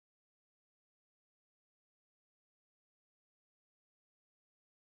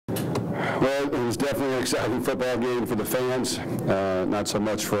exciting football game for the fans, not so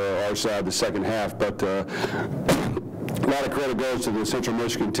much for our side the second half, but a lot of credit goes to the Central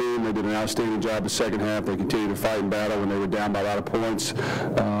Michigan team. They did an outstanding job the second half. They continued to fight and battle when they were down by a lot of points.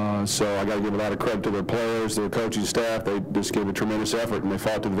 So I got to give a lot of credit to their players, their coaching staff. They just gave a tremendous effort, and they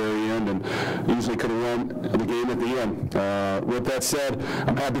fought to the very end and easily could have won the game at the end. With that said,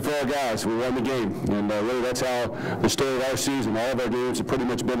 I'm happy for our guys. We won the game, and really that's how the story of our season, all of our games have pretty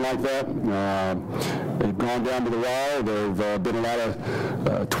much been like that. They've gone down to the wire. There have been a lot of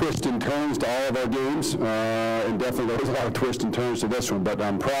twists and turns to all of our games, and definitely there was a lot of twists and turns to this one. But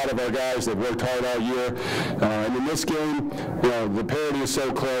I'm proud of our guys. They've worked hard all year. And in this game, the parity is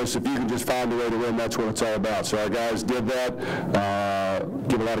so close. If you can just find a way to win, that's what it's all about. So our guys did that.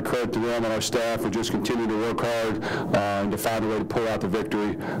 Give a lot of credit to them and our staff for just continuing to work hard and to find a way to pull out the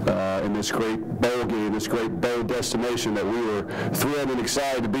victory in this great bowl game, this great bowl destination that we were thrilled and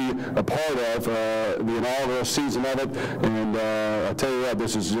excited to be a part of, the inaugural season of it. And I tell you what,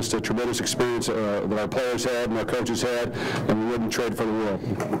 this is just a tremendous experience that our players had and our coaches had, and we wouldn't trade for the world.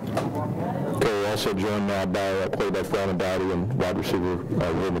 Okay, we're also joined now by quarterback Brandon Dowdy and wide receiver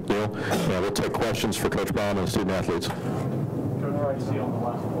Will McNeil. And we'll take questions for Coach Brown and student athletes. Coach, what did you see on the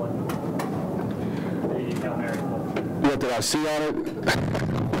last play? The Hail Mary play. What did I see on it?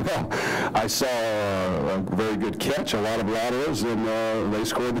 Well, I saw a very good catch, a lot of laterals, and they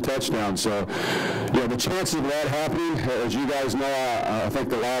scored the touchdown. So, the chances of that happening, as you guys know, I think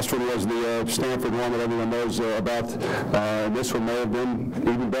the last one was the Stanford one that everyone knows about. And this one may have been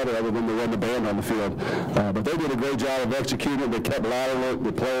even better other than to run the band on the field. But they did a great job of executing. They kept lateraling.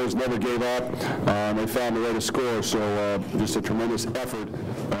 The players never gave up. And they found a way to score. So just a tremendous effort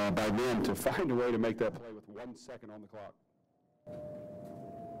by them to find a way to make that play with 1 second on the clock.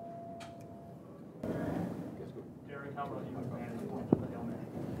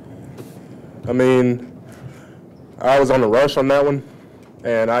 I mean, I was on the rush on that one,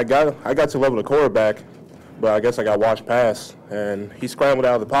 and I got to level the quarterback, but I guess I got washed past, and he scrambled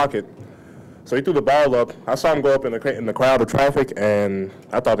out of the pocket. So he threw the ball up. I saw him go up in the crowd of traffic, and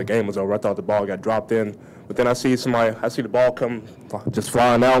I thought the game was over. I thought the ball got dropped in, but then I see the ball come just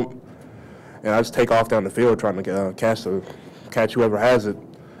flying out, and I just take off down the field trying to catch whoever has it.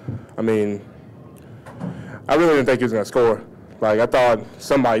 I mean, I really didn't think he was going to score. Like, I thought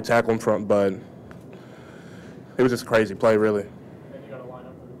somebody tackled him from, but it was just a crazy play, really. And you got to line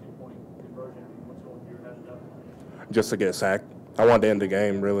up for the 2-point conversion. What's going through your head at that? Just to get sacked. I wanted to end the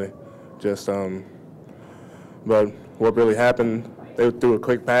game, really. But what really happened, they threw a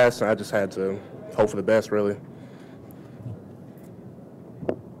quick pass, and I just had to hope for the best, really.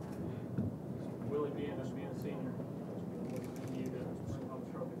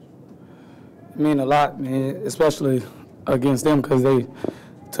 It mean a lot, man, especially against them because they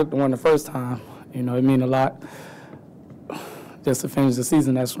took the one the first time. It mean a lot just to finish the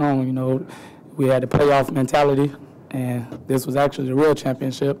season that strong. We had the playoff mentality, and this was actually the real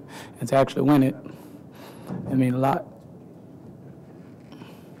championship, and to actually win it, it mean a lot.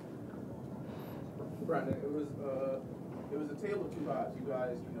 Brandon, it was a tale of two halves. You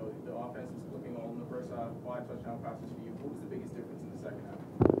guys, the offense was clicking all in the first half, 5 touchdown passes for you. What was the biggest difference in the second half?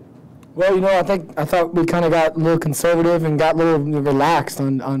 Well, I thought we kind of got a little conservative and got a little relaxed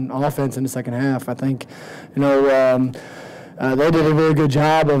on offense in the second half. I think, they did a really good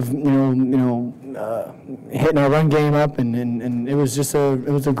job of, hitting our run game up, and it was just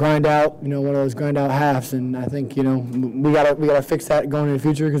a grind out, one of those grind out halves. And I think, we gotta fix that going in the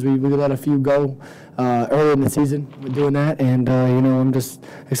future because we let a few go early in the season with doing that. And I'm just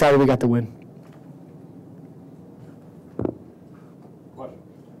excited we got the win.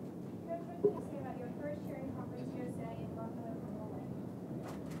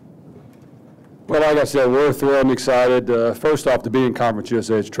 Well, like I said, we're thrilled and excited. First off, to be in Conference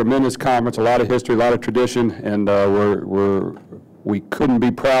USA, it's a tremendous conference, a lot of history, a lot of tradition, and we couldn't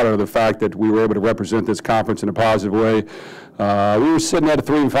be prouder of the fact that we were able to represent this conference in a positive way. We were sitting at a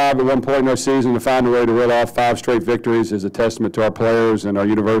 3-5 at one point in our season. To find a way to reel off 5 straight victories is a testament to our players and our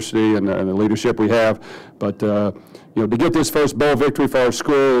university and the leadership we have. But to get this first bowl victory for our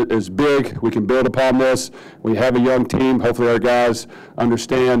school is big. We can build upon this. We have a young team. Hopefully our guys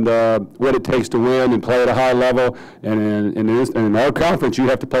understand what it takes to win and play at a high level. And in our conference, you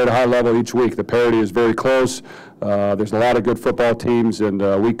have to play at a high level each week. The parity is very close. There's a lot of good football teams, and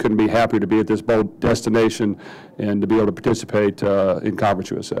we couldn't be happier to be at this bowl destination and to be able to participate in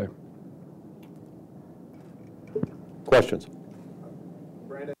Conference USA. Questions?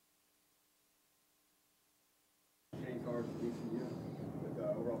 Brandon, Shane Carr's recent year with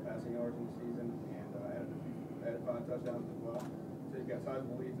overall passing yards in the season and added 5 touchdowns as well. So you've got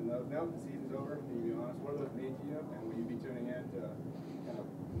sizable leads in those. Now that the season's over, can you be honest, what do those mean to you? And will you be tuning in to kind of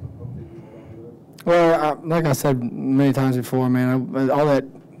hopefully do more on those? Well, like I said many times before, man, all that,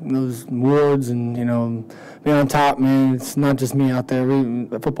 those awards and, you know, being on top, man, it's not just me out there.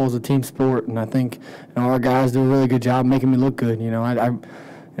 Football's a team sport, and I think, you know, our guys do a really good job making me look good. You know,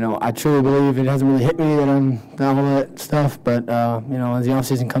 I truly believe it hasn't really hit me that I'm all that stuff, but, you know, as the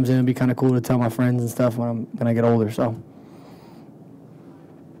offseason comes in, it'd be kind of cool to tell my friends and stuff when I get older, so.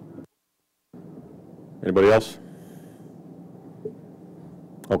 Anybody else?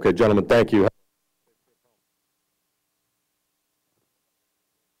 Okay, gentlemen, thank you.